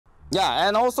Yeah,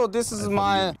 and also this is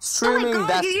my streaming. Oh my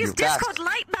god, you use desk. Discord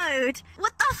light mode.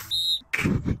 What the f?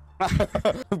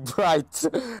 Right.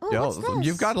 Ooh, Yo, what's this?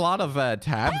 you've got a lot of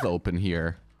tabs open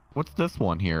here. What's this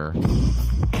one here?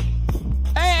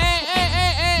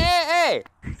 Hey!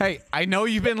 Hey, I know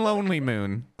you've been lonely,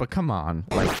 Moon, but come on,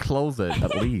 like close it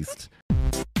at least.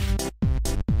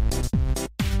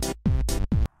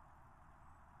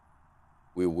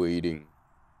 We're waiting.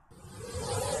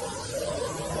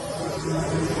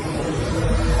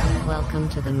 Welcome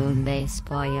to the moon base,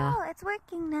 Boya. Oh, it's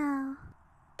working now.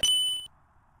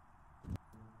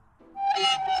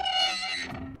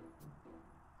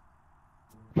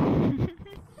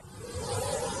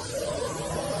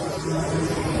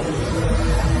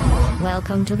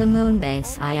 Welcome to the moon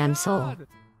base. I am Soul.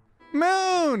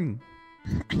 Moon!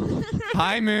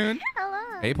 Hi, Moon.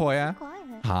 Hello. Hey, Poya.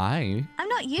 Quiet. Hi. I'm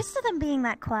not used to them being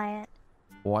that quiet.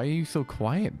 Why are you so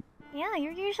quiet? Yeah,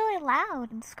 you're usually loud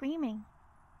and screaming.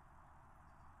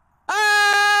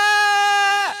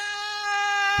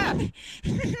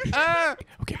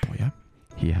 Okay, Poya.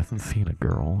 He hasn't seen a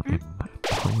girl in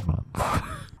 3 months.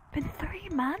 Been 3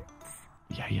 months?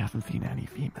 Yeah, he hasn't seen any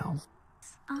females.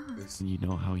 Oh. You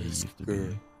know how he used to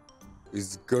be.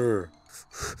 It's girl.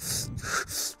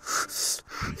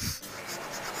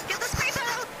 Get the spray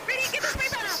bottle! Ready, get the spray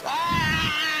bottle!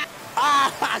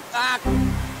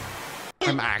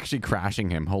 I'm actually crashing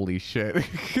him. Holy shit.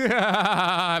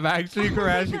 I'm actually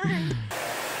crashing.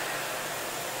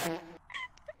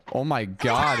 Oh my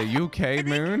god, are you okay,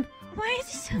 Moon? Why is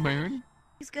he so... Moon?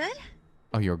 He's good?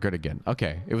 Oh, you're good again.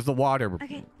 Okay, it was the water.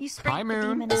 Okay, you sprayed Hi, the Moon.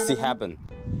 demon Let's out. see happen.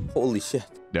 Holy shit.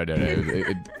 No.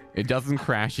 It doesn't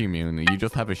crash you, Moon. You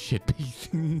just have a shit piece.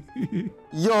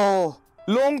 Yo,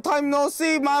 long time no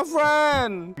see, my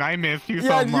friend. I miss you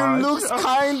Yeah, so much. you looks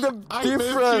kind of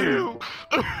different.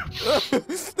 Because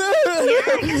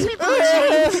we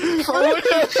both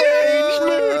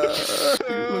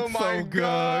Oh so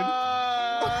good.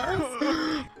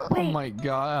 Oh my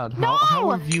god. How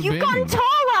have you You've been? gotten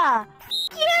taller! F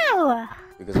you!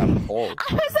 Because I'm tall.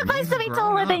 I was supposed to be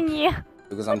taller than you.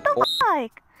 Because I'm What tall. the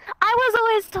fuck? I was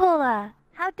always taller.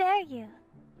 How dare you?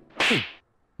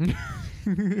 You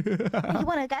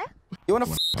wanna go? You wanna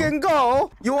fucking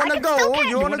go? You wanna can still go? get-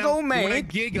 You wanna go, mate?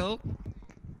 giggle?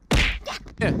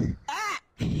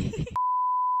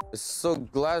 So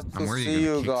glad to worried see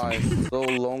you're you gonna kick guys. So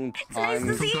long Nice to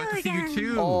time. see you again.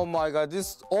 too. Oh my god,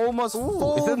 this is almost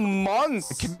 4 months.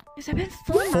 Has it been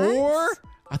 4 4? months?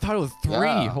 I thought it was 3.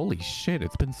 Yeah. Holy shit,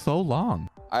 it's been so long.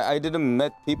 I didn't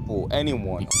met people,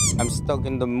 anyone. I'm stuck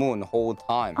in the moon whole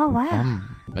time. Oh wow.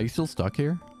 Are you still stuck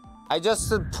here? I just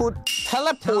put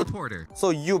teleport. Teleporter. So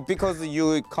you, because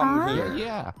you come Ah. here.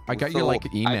 Yeah. I got So your like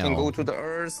email. I can go to the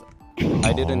Earth.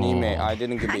 I didn't email. I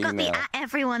didn't give I got email.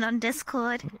 everyone on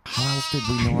Discord. How else did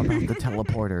we know about the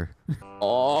teleporter?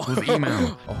 Oh. It was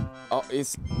email. Oh,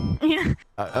 it's Yeah.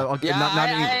 Okay, Yeah, not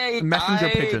messenger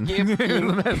pigeon. give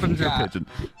Messenger yeah. pigeon.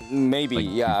 maybe. Like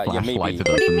yeah, maybe. flashlights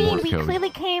What do you Some mean? Morse We code. clearly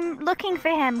came looking for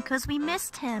him because we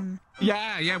missed him.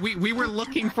 Yeah, we were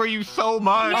looking for you so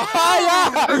much.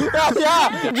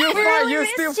 Yeah. You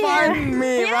missed still you. find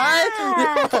me, Yeah. right?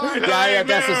 Yeah.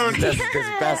 That's the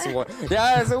best one.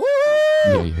 Yeah. Woo!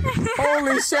 Yeah.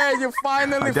 Holy shit! You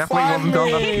finally I definitely find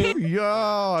wasn't me. on the. Yo,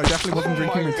 I definitely wasn't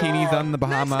drinking my martinis on the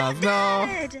Bahamas. No.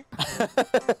 Good.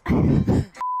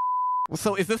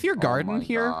 So is this your garden my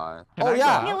here? God. Can Oh I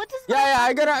yeah. go? Yeah, what does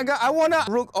Yeah. I wanna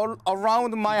look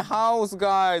around my house,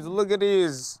 guys. Look at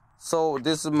this. So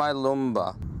this is my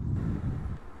Lumba.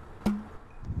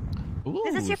 Ooh,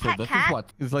 Is this your so pet this cat? is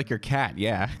what is like your cat,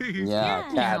 yeah. Yeah,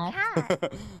 cat. Cat.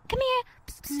 Come here.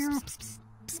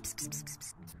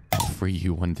 I'll free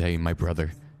you one day, my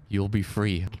brother. You'll be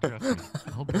free. Trust me,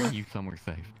 I'll bring you somewhere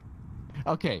safe.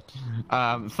 Okay,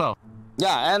 so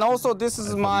Yeah, and also this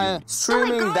is my Oh my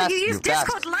streaming god, desk. you use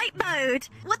Discord light mode.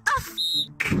 What the f?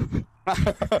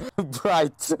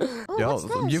 Right. Ooh, yo, what's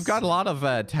this? you've got a lot of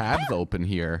tabs open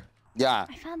here. Yeah.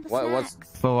 I found the What's?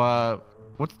 snacks. So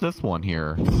what's this one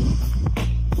here?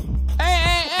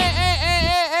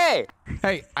 Hey!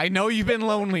 Hey, I know you've been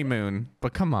lonely, Moon,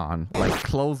 but come on, like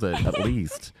close it at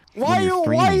least. Why when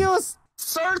you're you streaming.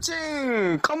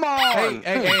 searching? Come on.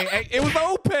 Hey, it was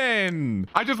open.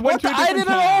 I just went What? to a I different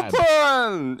didn't tab.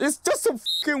 open. It's just a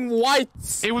fucking white.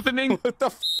 It was an ink. What the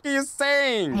f are you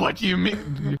saying? What do you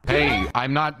mean? Hey,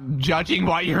 I'm not judging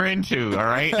what you're into, all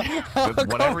right? Just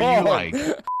whatever you on. like.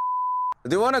 Do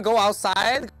you want to go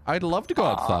outside? I'd love to go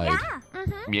outside. Yeah.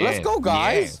 Mm-hmm. Yeah. Let's go,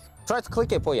 guys. Try to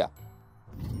click it for ya.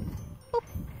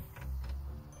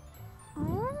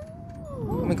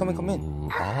 Come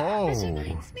in. Oh. This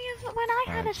reminds me of when I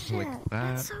had a Click ship.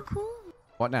 that. That's so cool.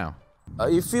 What now?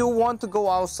 If you want to go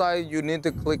outside, you need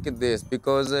to click this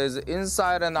because it's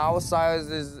inside and outside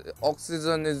is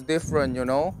oxygen is different. You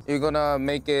know, you're gonna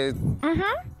make it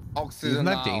oxygen. Isn't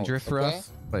that out, dangerous for okay?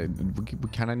 us? Like, we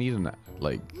kind of need an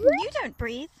like. You don't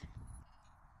breathe.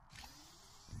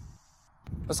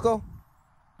 Let's go.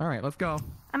 All right, let's go.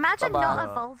 Imagine Bye-bye. not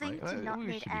evolving to not we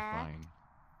need should be air. fine.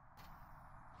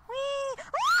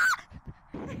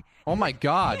 Whee! Oh my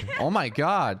god! Oh my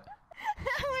god!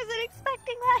 I wasn't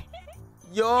expecting that.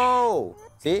 Yo,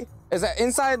 see, is that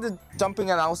inside the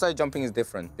jumping and outside jumping is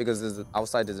different because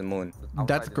outside is the moon.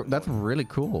 That's Outside is the that's moon. really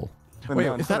cool. Wait,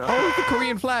 is that? Oh, it's the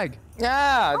Korean flag.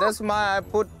 Yeah, that's my. I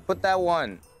put that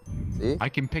one. See? I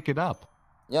can pick it up.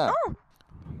 Yeah. Oh,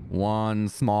 One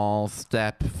small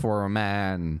step for a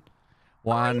man,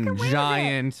 one can wave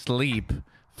giant leap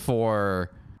for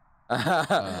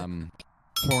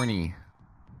horny.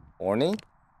 Horny?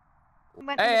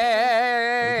 Went Hey, to hey, the-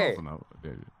 hey, hey, hey,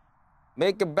 hey!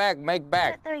 Make it back, make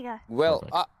back. There we go. Well,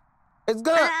 Perfect. it's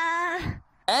gonna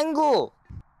angle.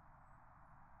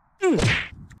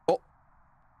 Oh.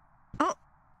 Oh.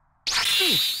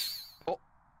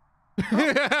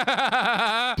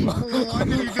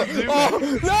 Oh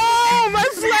no! My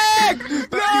flag!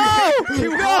 No!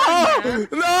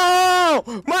 No!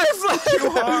 My flag! Too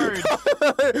hard.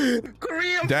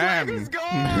 Korean Damn. flag is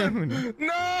gone!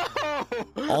 No!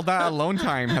 All that alone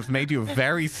time has made you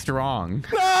very strong.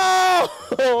 No!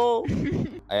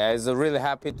 I was really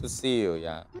happy to see you.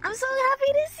 Yeah. I'm so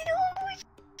happy to see you.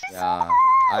 Yeah.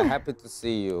 I'm happy to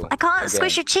see you. I can't again.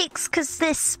 squish your cheeks because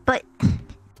this, but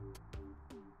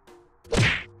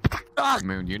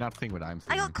Moon, you're not seeing what I'm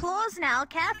I seeing. got claws now.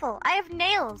 Careful. I have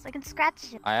nails. I can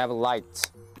scratch you. I have light.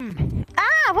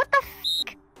 Ah, what the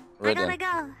f***? I gotta Radiant.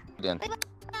 go. Radiant.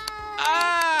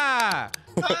 Ah!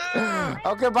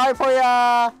 Okay, bye for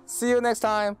ya. See you next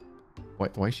time.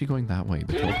 Why is she going that way?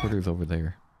 The teleporter's over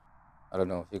there. I don't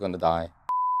know if you're gonna die.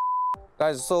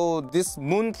 Guys, so this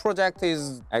moon project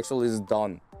is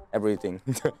done. Everything.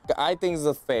 I think it's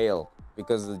a fail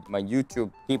because my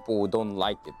YouTube people don't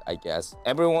like it, I guess.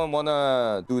 Everyone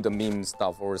wanna do the meme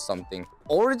stuff or something.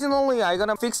 Originally, I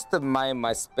gonna fix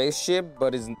my spaceship,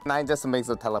 but I just makes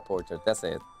a teleporter. That's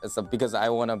it. Because I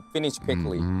wanna finish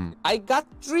quickly. I got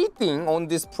 3 things on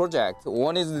this project.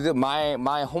 One is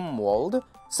my home world.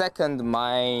 Second,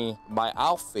 my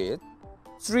outfit.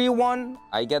 3-1,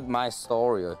 I get my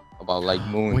story about like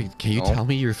moon. Wait, can you tell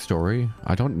me your story?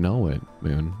 I don't know it,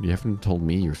 Moon. You haven't told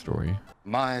me your story.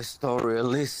 My story,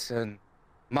 listen.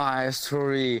 My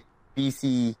story,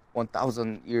 BC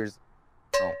 1000 years.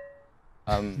 No.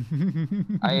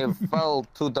 I fell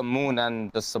to the moon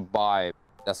and just survived.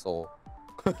 That's all.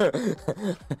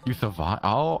 You survived?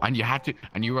 Oh, and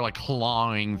you were like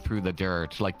clawing through the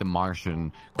dirt like the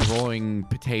Martian, growing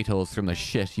potatoes from the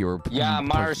shit you were. Yeah,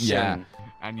 Martian. Yeah,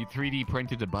 and you 3D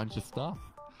printed a bunch of stuff.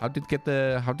 How did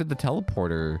the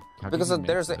teleporter? Because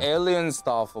there's alien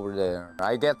stuff over there.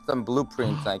 I get some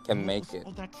blueprints. I can make it.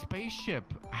 Oh, that spaceship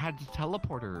had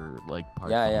teleporter like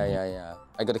parts. Yeah.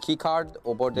 I got a key card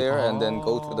over there and then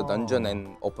go to the dungeon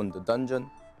and open the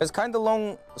dungeon. It's kind of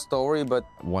long story, but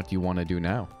What do you want to do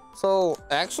now? so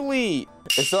actually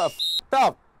it's a f***ed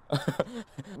up.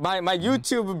 my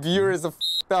YouTube viewers are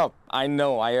f***ed up. I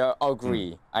know, I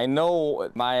agree. I know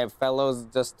my fellows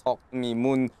just talked to me,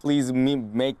 Moon, please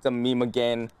make the meme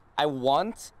again. I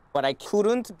want, but I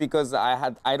couldn't because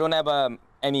I don't have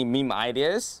any meme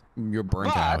ideas. You're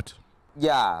burnt But- out.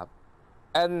 Yeah,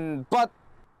 but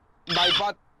my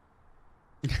butt.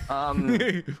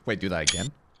 Wait, do that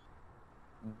again.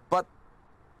 But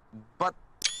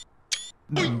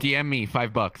DM me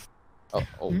 $5. oh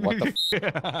what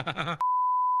the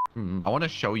I want to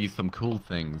show you some cool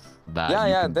things that Yeah,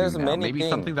 you yeah, can there's do now. many Maybe things.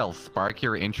 something that'll spark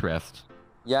your interest.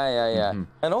 Yeah.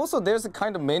 And also there's a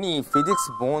kind of many physics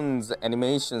bones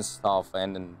animation stuff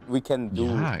and we can do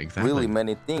Yeah, exactly. really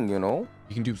many things, you know?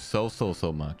 You can do so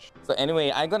much. So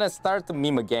anyway, I'm gonna start the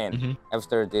meme again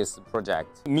after this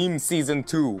project. Meme season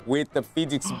 2 with the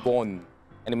physics bone.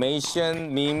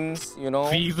 Animation, memes, you know?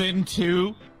 Season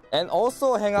 2. And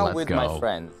also hang out Let's with go. my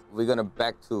friends. We're gonna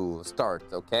back to start,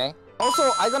 okay?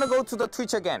 Also, I'm gonna go to the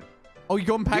Twitch again. Oh, you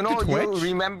going back You know, to Twitch? you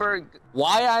remember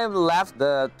why I left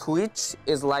the Twitch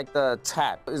is like the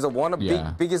chat. Is one of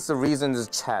Yeah. biggest reasons is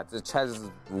chat. The chat is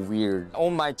weird.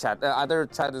 On my chat, the other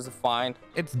chat is fine.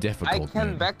 It's difficult. I can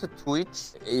man. back to Twitch.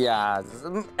 Yeah,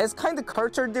 it's kind of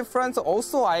culture difference.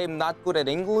 Also, I am not good at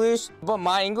English, but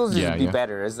my English is be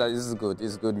better. This is good.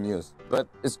 It's good news. But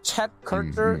it's chat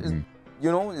culture is,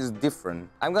 you know, is different.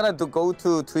 I'm gonna go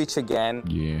to Twitch again.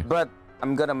 Yeah. But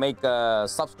I'm gonna make a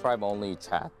subscribe only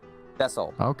chat. That's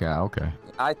all. Okay, okay.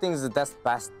 I think that's the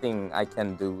best thing I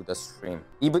can do the stream.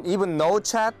 Even no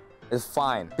chat is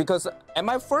fine. Because at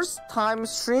my first time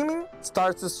streaming,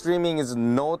 starts the streaming is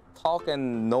no talk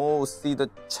and no see the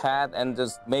chat and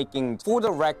just making for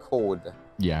the record.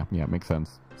 Yeah, makes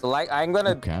sense. So like I'm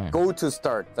gonna go to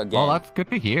start again. Well, that's good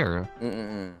to hear.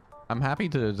 I'm happy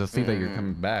to see that you're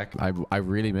coming back. I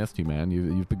really missed you, man.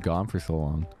 You've been gone for so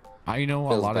long. I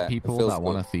know a lot of people that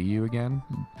want to see you again.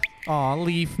 Aw,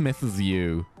 Leaf misses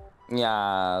you.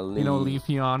 Yeah, Leaf. You know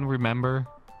Leafeon, remember?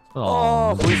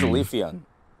 Oh, who's Leafeon?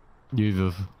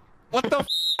 Jesus. What the f***?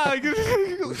 A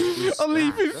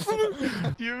Leaf is...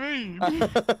 What do you mean?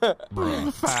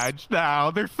 They're fudge now.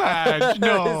 They're fudge.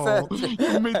 No.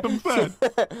 You made them fudge.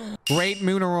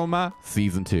 GreatMoonAroma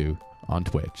Season 2 on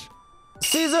Twitch.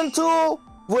 Season 2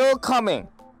 will coming.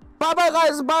 Bye bye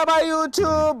guys, bye bye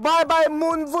YouTube, bye bye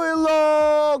Moon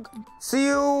Vlog. See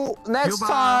you next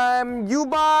time.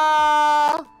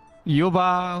 Yuba.